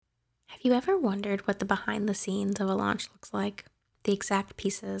you ever wondered what the behind the scenes of a launch looks like? The exact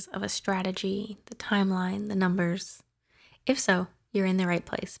pieces of a strategy, the timeline, the numbers? If so, you're in the right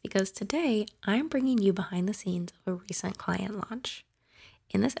place because today I'm bringing you behind the scenes of a recent client launch.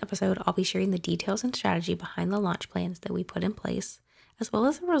 In this episode, I'll be sharing the details and strategy behind the launch plans that we put in place, as well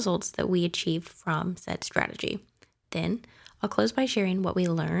as the results that we achieved from said strategy. Then, I'll close by sharing what we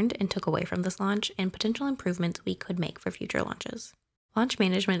learned and took away from this launch and potential improvements we could make for future launches. Launch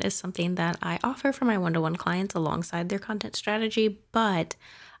management is something that I offer for my one-to-one clients alongside their content strategy, but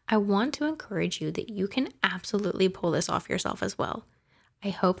I want to encourage you that you can absolutely pull this off yourself as well. I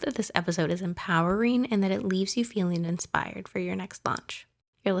hope that this episode is empowering and that it leaves you feeling inspired for your next launch.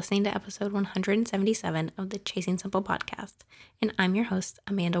 You're listening to episode 177 of the Chasing Simple podcast, and I'm your host,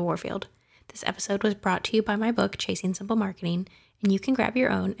 Amanda Warfield. This episode was brought to you by my book, Chasing Simple Marketing, and you can grab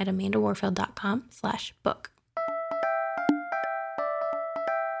your own at amandawarfield.com/book.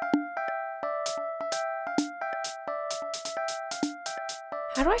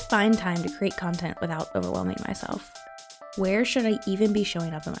 How do I find time to create content without overwhelming myself? Where should I even be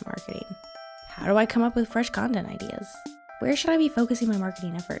showing up in my marketing? How do I come up with fresh content ideas? Where should I be focusing my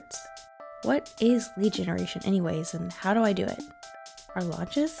marketing efforts? What is lead generation anyways, and how do I do it? Are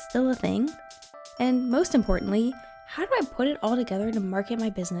launches still a thing? And most importantly, how do I put it all together to market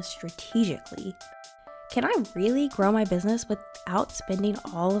my business strategically? Can I really grow my business without spending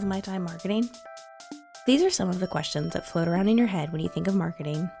all of my time marketing? These are some of the questions that float around in your head when you think of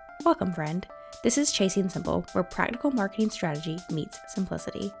marketing. Welcome, friend. This is Chasing Simple, where practical marketing strategy meets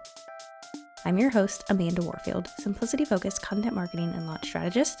simplicity. I'm your host, Amanda Warfield, simplicity-focused content marketing and launch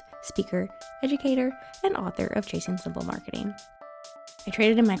strategist, speaker, educator, and author of Chasing Simple Marketing. I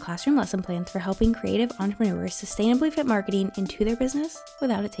traded in my classroom lesson plans for helping creative entrepreneurs sustainably fit marketing into their business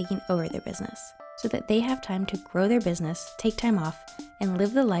without it taking over their business, so that they have time to grow their business, take time off, and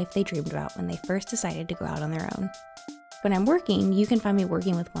live the life they dreamed about when they first decided to go out on their own. When I'm working, you can find me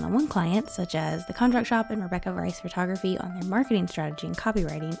working with one-on-one clients such as The Contract Shop and Rebecca Rice Photography on their marketing strategy and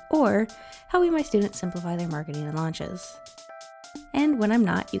copywriting, or helping my students simplify their marketing and launches. And when I'm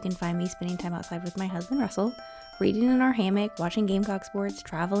not, you can find me spending time outside with my husband Russell, reading in our hammock, watching Gamecock sports,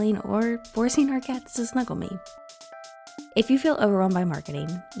 traveling, or forcing our cats to snuggle me. If you feel overwhelmed by marketing,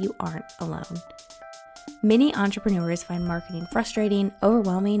 you aren't alone. Many entrepreneurs find marketing frustrating,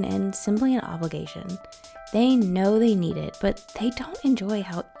 overwhelming, and simply an obligation. They know they need it, but they don't enjoy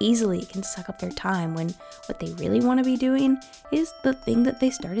how easily it can suck up their time when what they really want to be doing is the thing that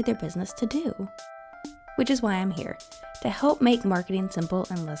they started their business to do. Which is why I'm here, to help make marketing simple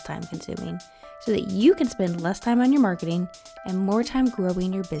and less time consuming, so that you can spend less time on your marketing and more time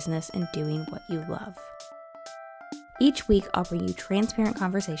growing your business and doing what you love. Each week, I'll bring you transparent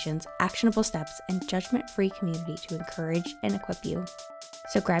conversations, actionable steps, and judgment-free community to encourage and equip you.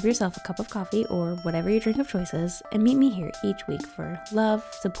 So grab yourself a cup of coffee or whatever your drink of choice is, and meet me here each week for love,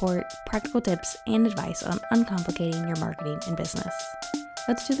 support, practical tips, and advice on uncomplicating your marketing and business.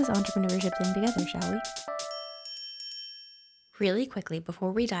 Let's do this entrepreneurship thing together, shall we? Really quickly,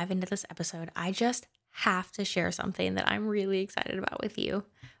 before we dive into this episode, I just have to share something that I'm really excited about with you.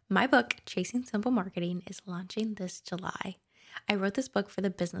 My book, Chasing Simple Marketing, is launching this July. I wrote this book for the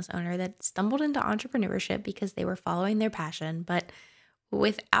business owner that stumbled into entrepreneurship because they were following their passion, but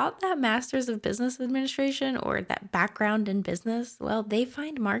without that master's of business administration or that background in business, well, they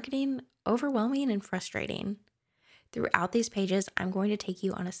find marketing overwhelming and frustrating. Throughout these pages, I'm going to take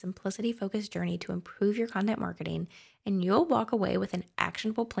you on a simplicity-focused journey to improve your content marketing, and you'll walk away with an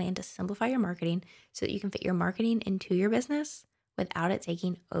actionable plan to simplify your marketing so that you can fit your marketing into your business without it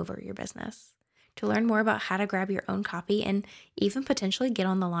taking over your business. To learn more about how to grab your own copy and even potentially get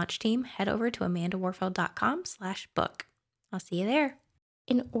on the launch team, head over to amandawarfield.com/book. I'll see you there.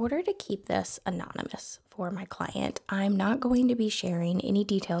 In order to keep this anonymous for my client, I'm not going to be sharing any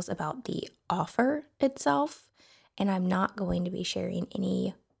details about the offer itself, and I'm not going to be sharing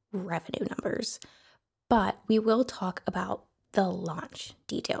any revenue numbers, but we will talk about the launch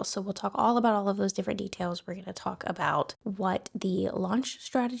details. So we'll talk all about all of those different details. We're going to talk about what the launch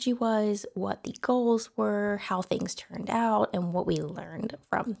strategy was, what the goals were, how things turned out, and what we learned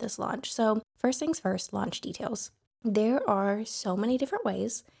from this launch. So first things first, launch details. There are so many different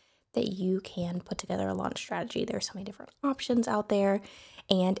ways that you can put together a launch strategy. There are so many different options out there,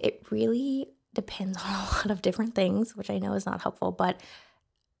 and it really depends on a lot of different things, which I know is not helpful, but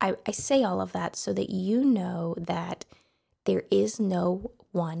I say all of that so that you know that there is no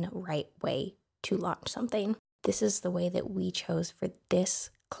one right way to launch something. This is the way that we chose for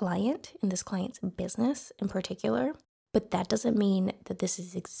this client and this client's business in particular. But that doesn't mean that this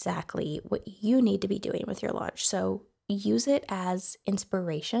is exactly what you need to be doing with your launch. So use it as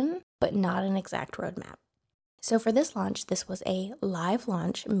inspiration, but not an exact roadmap. So for this launch, this was a live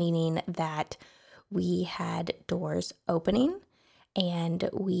launch, meaning that we had doors opening and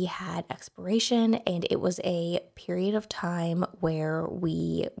we had expiration, and it was a period of time where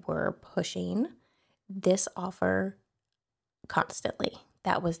we were pushing this offer constantly.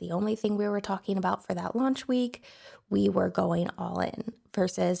 That was the only thing we were talking about for that launch week. We were going all in,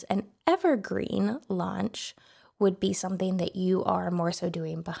 versus an evergreen launch would be something that you are more so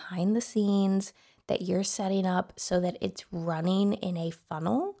doing behind the scenes, that you're setting up so that it's running in a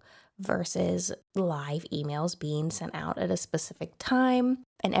funnel versus live emails being sent out at a specific time.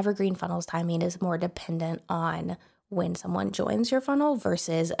 An evergreen funnel's timing is more dependent on when someone joins your funnel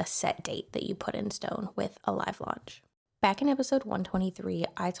versus a set date that you put in stone with a live launch. Back in episode 123,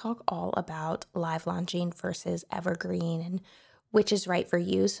 I talk all about live launching versus evergreen and which is right for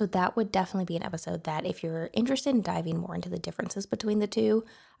you. So that would definitely be an episode that if you're interested in diving more into the differences between the two,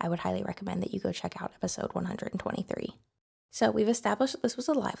 I would highly recommend that you go check out episode 123. So we've established that this was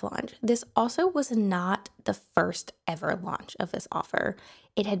a live launch. This also was not the first ever launch of this offer.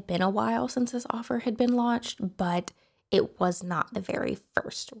 It had been a while since this offer had been launched, but it was not the very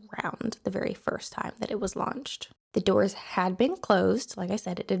first round, the very first time that it was launched. The doors had been closed. Like I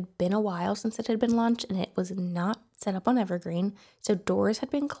said, it had been a while since it had been launched and it was not set up on Evergreen. So doors had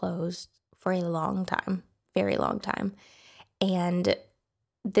been closed for a long time, very long time. And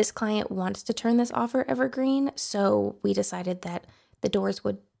this client wants to turn this offer evergreen. So we decided that the doors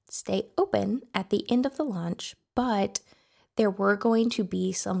would stay open at the end of the launch, but there were going to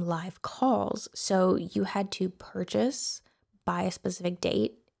be some live calls. So you had to purchase by a specific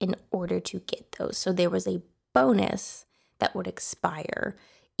date in order to get those. So there was a bonus that would expire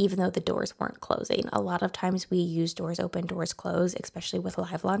even though the doors weren't closing. A lot of times we use doors open, doors close, especially with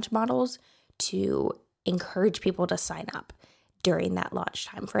live launch models, to encourage people to sign up during that launch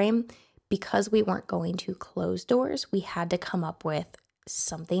time frame. Because we weren't going to close doors, we had to come up with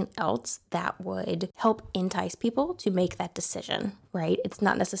something else that would help entice people to make that decision, right? It's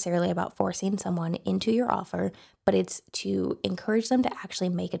not necessarily about forcing someone into your offer, but it's to encourage them to actually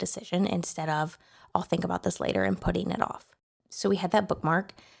make a decision instead of, I'll think about this later, and putting it off. So we had that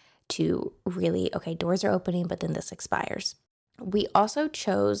bookmark to really, okay, doors are opening, but then this expires. We also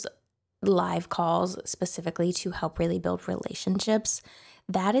chose live calls specifically to help really build relationships.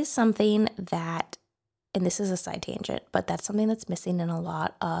 That is something that, and this is a side tangent, but that's something that's missing in a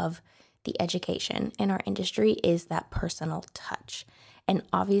lot of the education in our industry, is that personal touch. And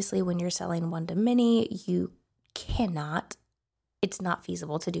obviously when you're selling one-to-many, it's not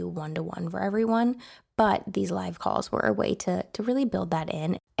feasible to do one-to-one for everyone, but these live calls were a way to really build that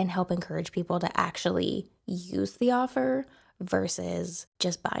in and help encourage people to actually use the offer versus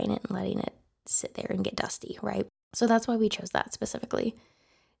just buying it and letting it sit there and get dusty, right? So that's why we chose that specifically.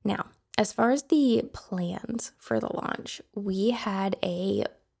 Now, as far as the plans for the launch, we had a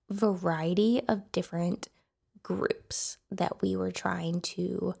variety of different groups that we were trying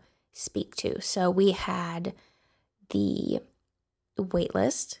to speak to. So we had the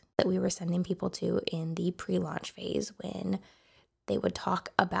waitlist that we were sending people to in the pre-launch phase when they would talk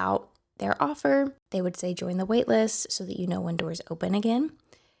about their offer. They would say, join the waitlist so that you know when doors open again.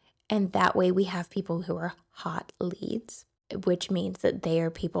 And that way we have people who are hot leads, which means that they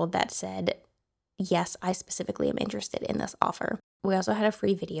are people that said, yes, I specifically am interested in this offer. We also had a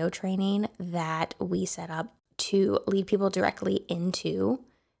free video training that we set up to lead people directly into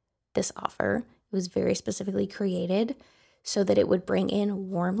this offer. It was very specifically created so that it would bring in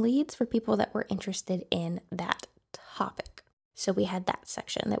warm leads for people that were interested in that topic. So we had that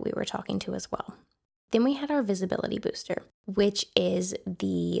section that we were talking to as well. Then we had our visibility booster, which is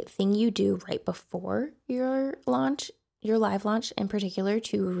the thing you do right before your launch, your live launch in particular,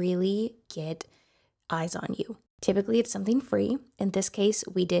 to really get eyes on you. Typically it's something free. In this case,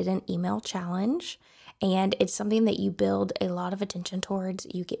 we did an email challenge, and it's something that you build a lot of attention towards.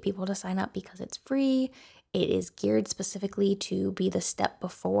 You get people to sign up because it's free. It is geared specifically to be the step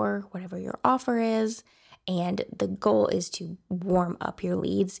before whatever your offer is. And the goal is to warm up your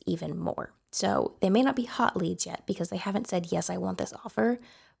leads even more. So they may not be hot leads yet because they haven't said, yes, I want this offer,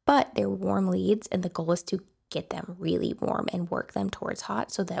 but they're warm leads. And the goal is to get them really warm and work them towards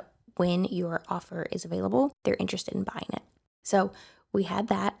hot so that when your offer is available, they're interested in buying it. So we had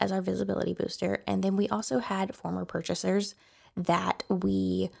that as our visibility booster. And then we also had former purchasers that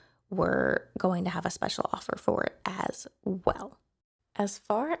we were going to have a special offer for as well. As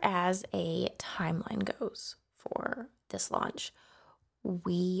far as a timeline goes for this launch,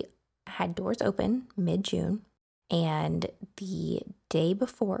 we had doors open mid-June, and the day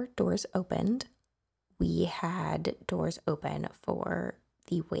before doors opened, we had doors open for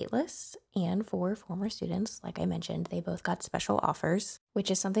the waitlist and for former students. Like I mentioned, they both got special offers,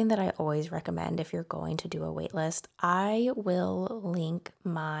 which is something that I always recommend if you're going to do a waitlist. I will link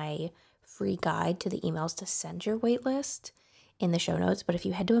my free guide to the emails to send your waitlist in the show notes, but if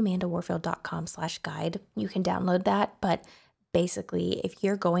you head to amandawarfield.com/guide, you can download that. But basically, if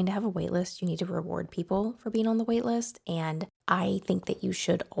you're going to have a waitlist, you need to reward people for being on the waitlist. And I think that you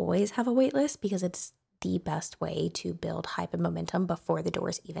should always have a waitlist because it's the best way to build hype and momentum before the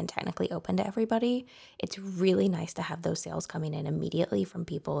doors even technically open to everybody. It's really nice to have those sales coming in immediately from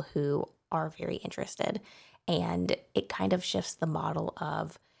people who are very interested. And it kind of shifts the model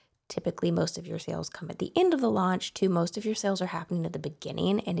of typically most of your sales come at the end of the launch to most of your sales are happening at the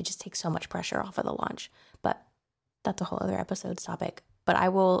beginning, and it just takes so much pressure off of the launch. But that's a whole other episode's topic. But I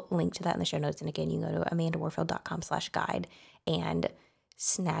will link to that in the show notes. And again, you can go to amandawarfield.com/guide and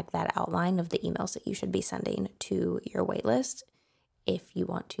snag that outline of the emails that you should be sending to your waitlist if you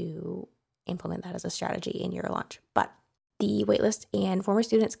want to implement that as a strategy in your launch. But the waitlist and former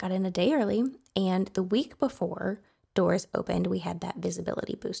students got in a day early, and the week before doors opened, we had that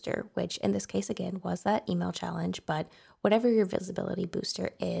visibility booster, which in this case, again, was that email challenge. But whatever your visibility booster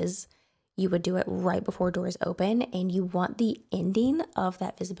is, you would do it right before doors open, and you want the ending of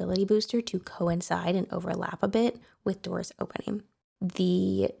that visibility booster to coincide and overlap a bit with doors opening.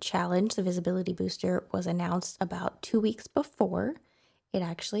 The challenge, the visibility booster, was announced about 2 weeks before it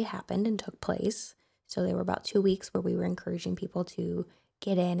actually happened and took place. So there were about 2 weeks where we were encouraging people to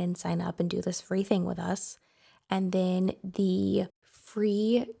get in and sign up and do this free thing with us. And then the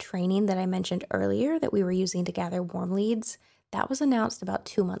free training that I mentioned earlier that we were using to gather warm leads, that was announced about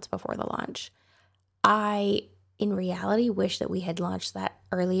 2 months before the launch. I, in reality, wish that we had launched that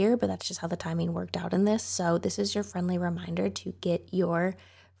earlier, but that's just how the timing worked out in this. So this is your friendly reminder to get your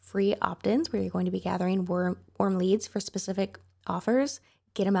free opt-ins where you're going to be gathering warm leads for specific offers.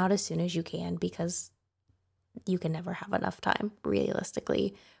 Get them out as soon as you can because you can never have enough time,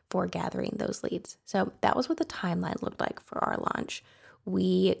 realistically, for gathering those leads. So that was what the timeline looked like for our launch.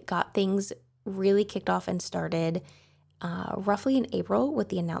 We got things really kicked off and started roughly in April with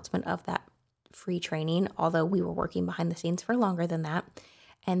the announcement of that free training, although we were working behind the scenes for longer than that.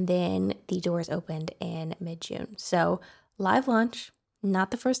 And then the doors opened in mid-June. So live launch,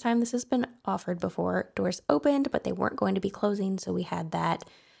 not the first time this has been offered before. Doors opened, but they weren't going to be closing. So we had that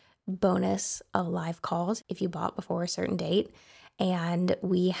bonus of live calls if you bought before a certain date. And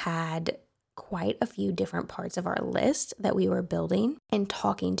we had quite a few different parts of our list that we were building and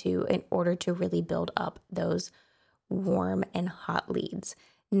talking to in order to really build up those warm and hot leads.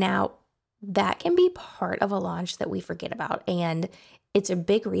 Now, that can be part of a launch that we forget about. And it's a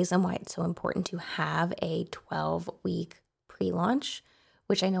big reason why it's so important to have a 12-week pre-launch,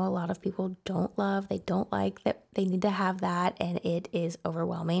 which I know a lot of people don't love. They don't like that they need to have that, and it is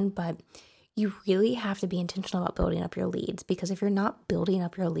overwhelming. But you really have to be intentional about building up your leads, because if you're not building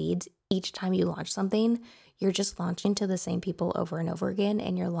up your leads each time you launch something, you're just launching to the same people over and over again,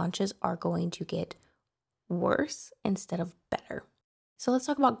 and your launches are going to get worse instead of better. So let's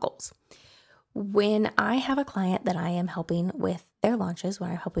talk about goals. When I have a client that I am helping with their launches,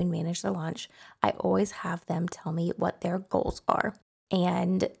 when I'm helping manage their launch, I always have them tell me what their goals are.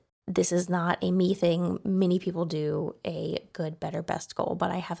 And this is not a me thing. Many people do a good, better, best goal,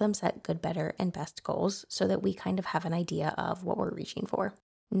 but I have them set good, better, and best goals so that we kind of have an idea of what we're reaching for.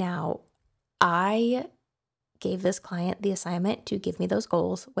 Now, I gave this client the assignment to give me those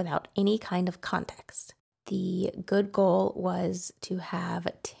goals without any kind of context. The good goal was to have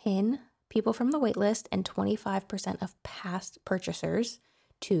 10 people from the waitlist and 25% of past purchasers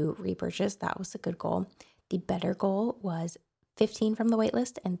to repurchase. That was the good goal. The better goal was 15 from the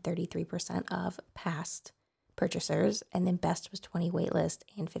waitlist and 33% of past purchasers. And then best was 20 waitlist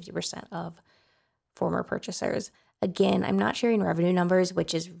and 50% of former purchasers. Again, I'm not sharing revenue numbers,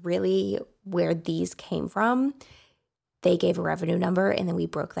 which is really where these came from. They gave a revenue number and then we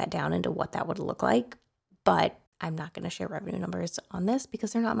broke that down into what that would look like. But I'm not going to share revenue numbers on this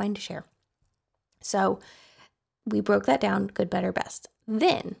because they're not mine to share. So we broke that down, good, better, best.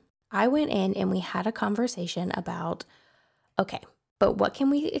 Then I went in and we had a conversation about, okay, but what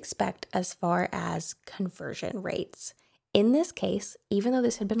can we expect as far as conversion rates? In this case, even though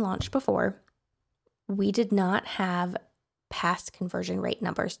this had been launched before, we did not have past conversion rate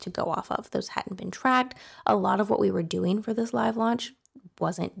numbers to go off of. Those hadn't been tracked. A lot of what we were doing for this live launch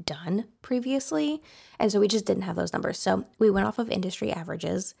wasn't done previously. And so we just didn't have those numbers. So we went off of industry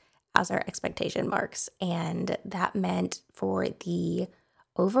averages as our expectation marks. And that meant for the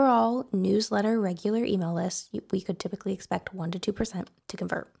overall newsletter regular email list, we could typically expect 1% to 2% to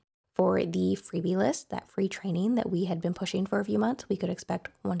convert. For the freebie list, that free training that we had been pushing for a few months, we could expect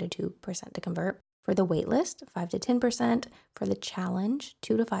 1 to 2% to convert. For the wait list, 5 to 10%. For the challenge,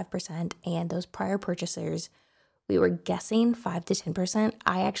 2 to 5%. And those prior purchasers, we were guessing 5 to 10%.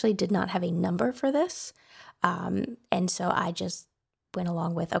 I actually did not have a number for this. And so I just went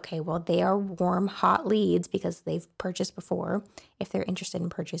along with, okay, well, they are warm, hot leads because they've purchased before. If they're interested in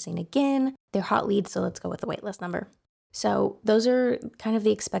purchasing again, they're hot leads, so let's go with the waitlist number. So those are kind of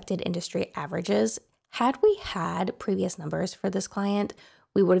the expected industry averages. Had we had previous numbers for this client,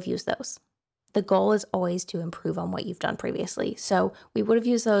 we would have used those. The goal is always to improve on what you've done previously. So we would have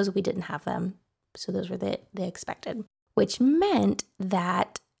used those. We didn't have them. So those were the expected, which meant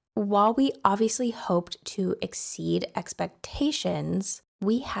that while we obviously hoped to exceed expectations,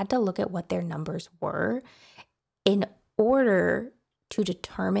 we had to look at what their numbers were in order to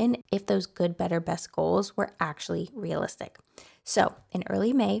determine if those good, better, best goals were actually realistic. So in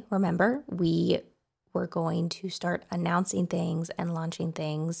early May, remember, we were going to start announcing things and launching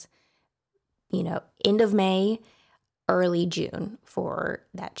things, end of May, early June for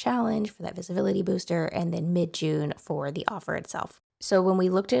that challenge, for that visibility booster, and then mid-June for the offer itself. So when we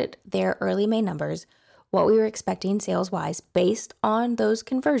looked at their early May numbers, what we were expecting sales-wise based on those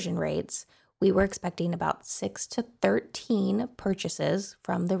conversion rates, we were expecting about 6 to 13 purchases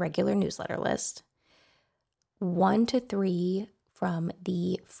from the regular newsletter list, 1 to 3 from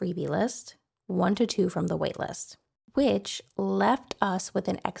the freebie list, 1 to 2 from the wait list, which left us with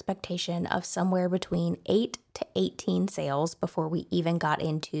an expectation of somewhere between 8 to 18 sales before we even got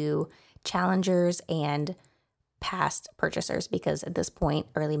into challengers and past purchasers, because at this point,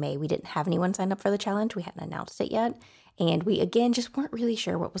 early May, we didn't have anyone signed up for the challenge. We hadn't announced it yet. And we, again, just weren't really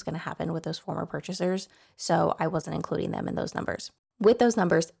sure what was going to happen with those former purchasers. So I wasn't including them in those numbers. With those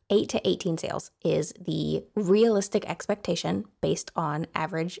numbers, 8 to 18 sales is the realistic expectation based on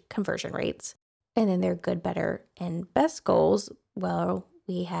average conversion rates. And then their good, better, and best goals, well,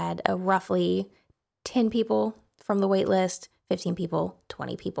 we had a roughly 10 people from the wait list, 15 people,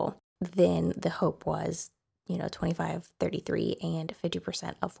 20 people. Then the hope was 25, 33, and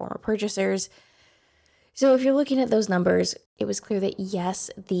 50% of former purchasers. So if you're looking at those numbers, it was clear that yes,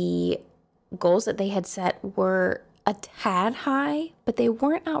 the goals that they had set were a tad high, but they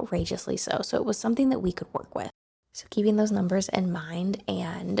weren't outrageously so. So it was something that we could work with. So keeping those numbers in mind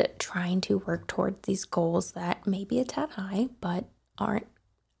and trying to work towards these goals that may be a tad high, but aren't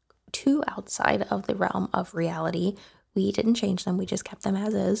too outside of the realm of reality, we didn't change them. We just kept them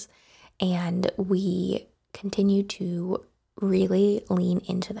as is. And we continue to really lean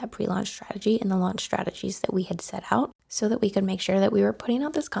into that pre-launch strategy and the launch strategies that we had set out so that we could make sure that we were putting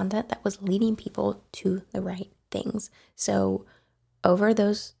out this content that was leading people to the right things. So over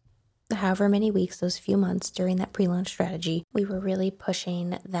those however many weeks, those few months during that pre-launch strategy, we were really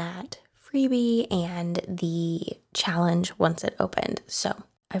pushing that freebie and the challenge once it opened. So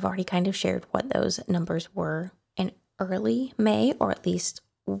I've already kind of shared what those numbers were in early May, or at least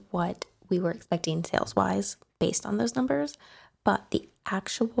what we were expecting sales-wise based on those numbers, but the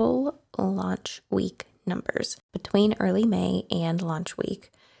actual launch week numbers between early May and launch week,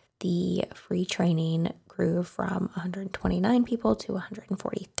 the free training grew from 129 people to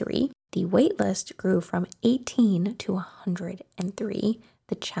 143. The wait list grew from 18 to 103.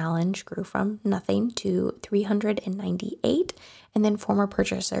 The challenge grew from nothing to 398. And then former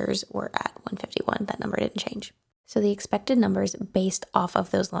purchasers were at 151. That number didn't change. So the expected numbers based off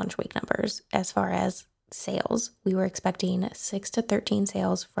of those launch week numbers, as far as sales, we were expecting 6 to 13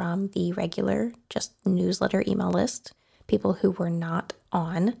 sales from the regular, just newsletter email list, people who were not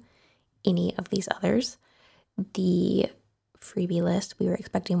on any of these others. The freebie list, we were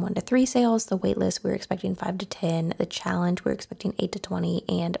expecting 1 to 3 sales. The wait list, we were expecting 5 to 10. The challenge, we were expecting 8 to 20.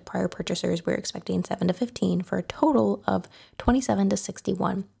 And prior purchasers, we were expecting 7 to 15 for a total of 27 to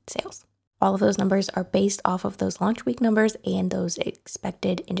 61 sales. All of those numbers are based off of those launch week numbers and those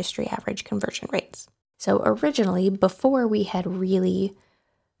expected industry average conversion rates. So originally, before we had really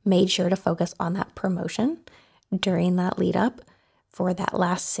made sure to focus on that promotion during that lead up for that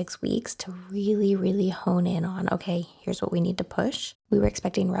last 6 weeks to really, really hone in on, okay, here's what we need to push. We were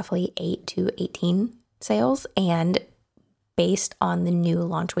expecting roughly 8 to 18 sales, and based on the new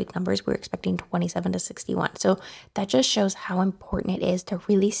launch week numbers, we're expecting 27 to 61. So that just shows how important it is to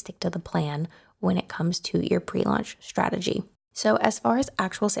really stick to the plan when it comes to your pre-launch strategy. So as far as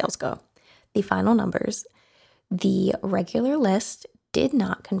actual sales go, the final numbers, the regular list did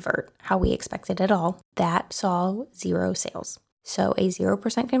not convert how we expected at all. That saw 0 sales. So a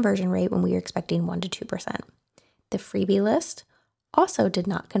 0% conversion rate when we were expecting 1 to 2%. The freebie list also did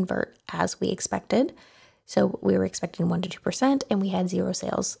not convert as we expected. So we were expecting 1 to 2%, and we had 0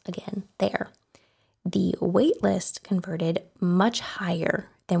 sales again there. The wait list converted much higher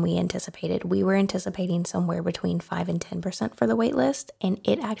than we anticipated. We were anticipating somewhere between 5 and 10% for the wait list, and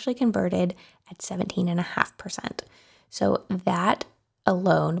it actually converted at 17.5%. So that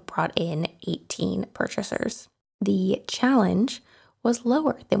alone brought in 18 purchasers. The challenge was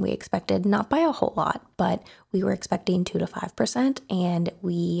lower than we expected, not by a whole lot, but we were expecting 2 to 5%, and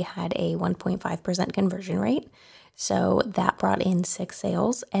we had a 1.5% conversion rate. So that brought in 6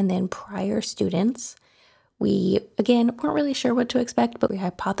 sales. And then prior students, we, again, weren't really sure what to expect, but we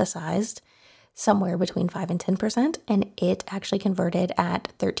hypothesized somewhere between 5 and 10%, and it actually converted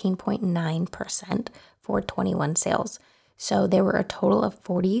at 13.9% for 21 sales. So there were a total of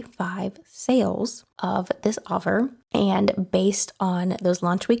 45 sales of this offer, and based on those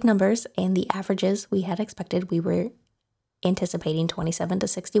launch week numbers and the averages we had expected, we were anticipating 27 to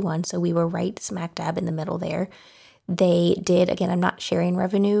 61, so we were right smack dab in the middle there. They did, again, I'm not sharing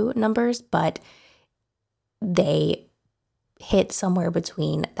revenue numbers, but they hit somewhere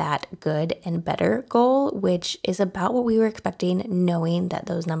between that good and better goal, which is about what we were expecting, knowing that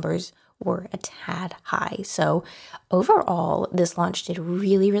those numbers were a tad high. So overall, this launch did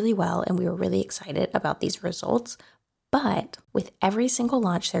really, really well, and we were really excited about these results. But with every single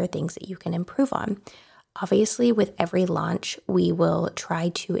launch, there are things that you can improve on. Obviously, with every launch, we will try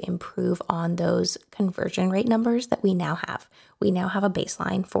to improve on those conversion rate numbers that we now have. We now have a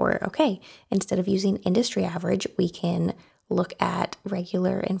baseline for, okay, instead of using industry average, we can look at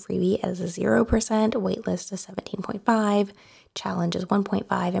regular and freebie as a 0%, waitlist is 17.5%, challenge is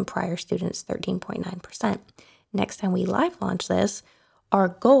 1.5%, and prior students 13.9%. Next time we live launch this, our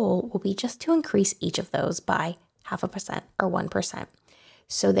goal will be just to increase each of those by 0.5% or 1%.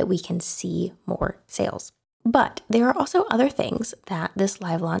 So that we can see more sales. But there are also other things that this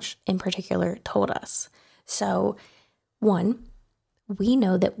live launch in particular told us. So one, we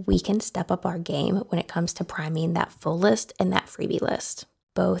know that we can step up our game when it comes to priming that full list and that freebie list,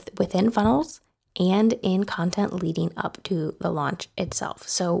 both within funnels and in content leading up to the launch itself.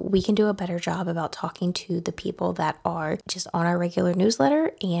 So we can do a better job about talking to the people that are just on our regular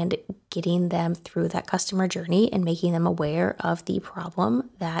newsletter and getting them through that customer journey and making them aware of the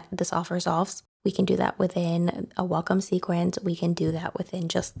problem that this offer solves. We can do that within a welcome sequence. We can do that within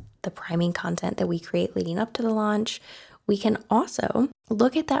just the priming content that we create leading up to the launch. We can also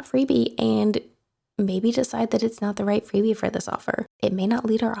look at that freebie and maybe decide that it's not the right freebie for this offer. It may not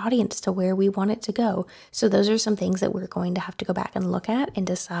lead our audience to where we want it to go. So those are some things that we're going to have to go back and look at and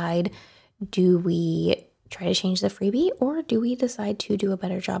decide, do we try to change the freebie or do we decide to do a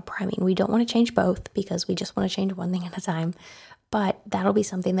better job priming? We don't want to change both because we just want to change one thing at a time, but that'll be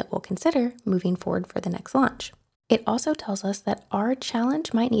something that we'll consider moving forward for the next launch. It also tells us that our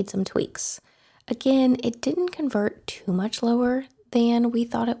challenge might need some tweaks. Again, it didn't convert too much lower than we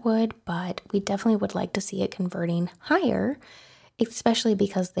thought it would, but we definitely would like to see it converting higher, especially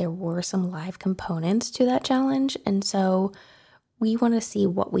because there were some live components to that challenge. And so we want to see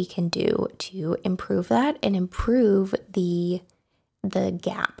what we can do to improve that and improve the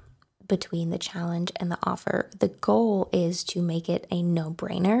gap between the challenge and the offer. The goal is to make it a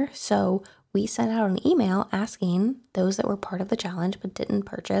no-brainer. So we sent out an email asking those that were part of the challenge but didn't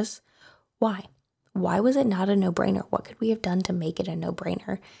purchase, why? Why was it not a no-brainer? What could we have done to make it a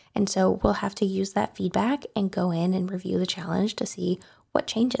no-brainer? And so we'll have to use that feedback and go in and review the challenge to see what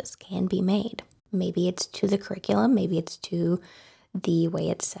changes can be made. Maybe it's to the curriculum, maybe it's to the way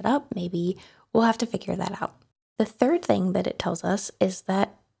it's set up, maybe we'll have to figure that out. The third thing that it tells us is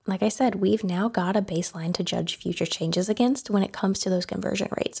that, like I said, we've now got a baseline to judge future changes against when it comes to those conversion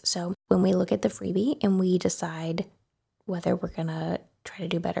rates. So when we look at the freebie and we decide whether we're going to try to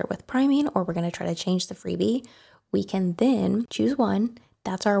do better with priming or we're going to try to change the freebie, we can then choose one.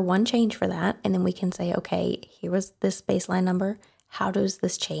 That's our one change for that. And then we can say, okay, here was this baseline number. How does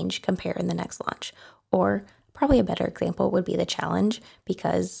this change compare in the next launch? Or probably a better example would be the challenge,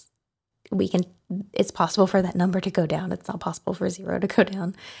 because it's possible for that number to go down. It's not possible for 0 to go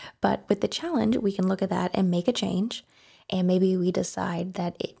down. But with the challenge, we can look at that and make a change. And maybe we decide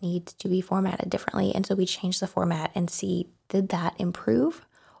that it needs to be formatted differently. And so we change the format and see, did that improve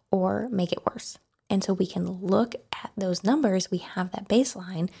or make it worse? And so we can look at those numbers. We have that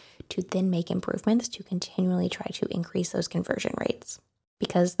baseline to then make improvements to continually try to increase those conversion rates.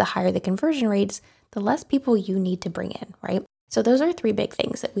 Because the higher the conversion rates, the less people you need to bring in, right? So those are 3 big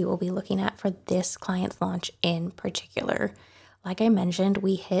things that we will be looking at for this client's launch in particular. Like I mentioned,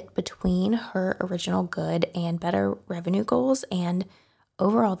 we hit between her original good and better revenue goals, and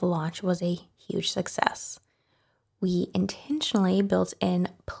overall the launch was a huge success. We intentionally built in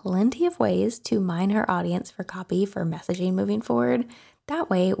plenty of ways to mine her audience for copy for messaging moving forward. That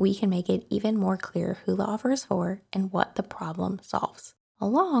way we can make it even more clear who the offer is for and what the problem solves,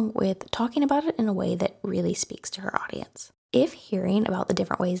 along with talking about it in a way that really speaks to her audience. If hearing about the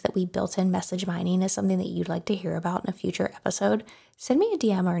different ways that we built in message mining is something that you'd like to hear about in a future episode, send me a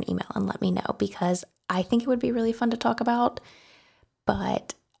DM or an email and let me know, because I think it would be really fun to talk about,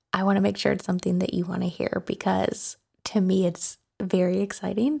 but I want to make sure it's something that you want to hear, because to me it's very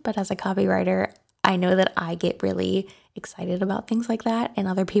exciting. But as a copywriter, I know that I get really excited about things like that and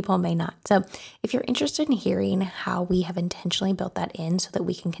other people may not. So if you're interested in hearing how we have intentionally built that in so that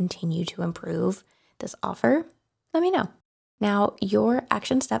we can continue to improve this offer, let me know. Now, your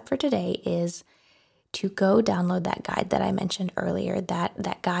action step for today is to go download that guide that I mentioned earlier,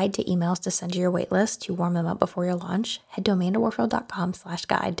 that guide to emails to send to your waitlist to warm them up before your launch. Head to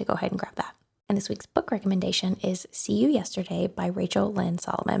amandawarfield.com/guide to go ahead and grab that. And this week's book recommendation is See You Yesterday by Rachel Lynn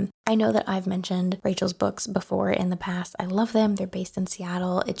Solomon. I know that I've mentioned Rachel's books before in the past. I love them. They're based in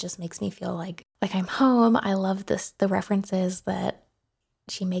Seattle. It just makes me feel like I'm home. I love the references that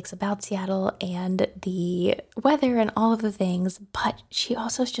she makes about Seattle and the weather and all of the things, but she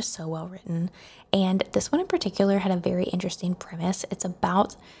also is just so well written. And this one in particular had a very interesting premise. It's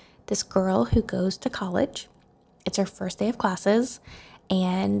about this girl who goes to college. It's her first day of classes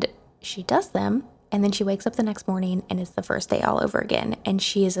and she does them, and then she wakes up the next morning and it's the first day all over again. And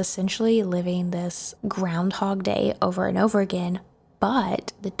she is essentially living this Groundhog Day over and over again.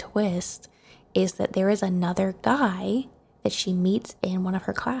 But the twist is that there is another guy that she meets in one of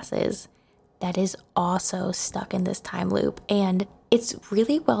her classes that is also stuck in this time loop. And it's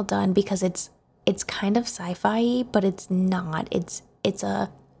really well done because it's kind of sci-fi, but it's not. It's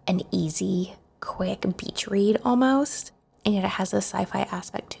an easy, quick beach read almost. And yet it has a sci-fi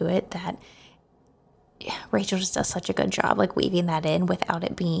aspect to it that Rachel just does such a good job weaving that in without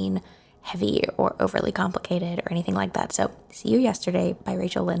it being heavy or overly complicated or anything like that. So See You Yesterday by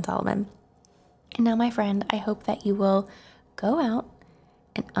Rachel Lynn Solomon. And now, my friend, I hope that you will go out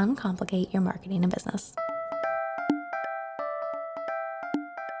and uncomplicate your marketing and business.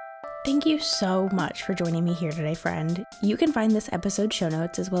 Thank you so much for joining me here today, friend. You can find this episode show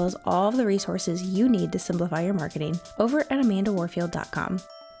notes as well as all of the resources you need to simplify your marketing over at amandawarfield.com.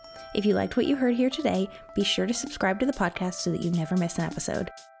 If you liked what you heard here today, be sure to subscribe to the podcast so that you never miss an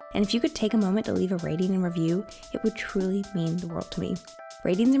episode. And if you could take a moment to leave a rating and review, it would truly mean the world to me.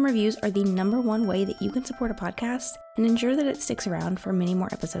 Ratings and reviews are the #1 way that you can support a podcast and ensure that it sticks around for many more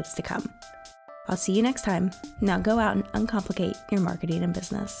episodes to come. I'll see you next time. Now go out and uncomplicate your marketing and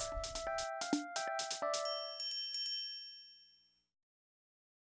business.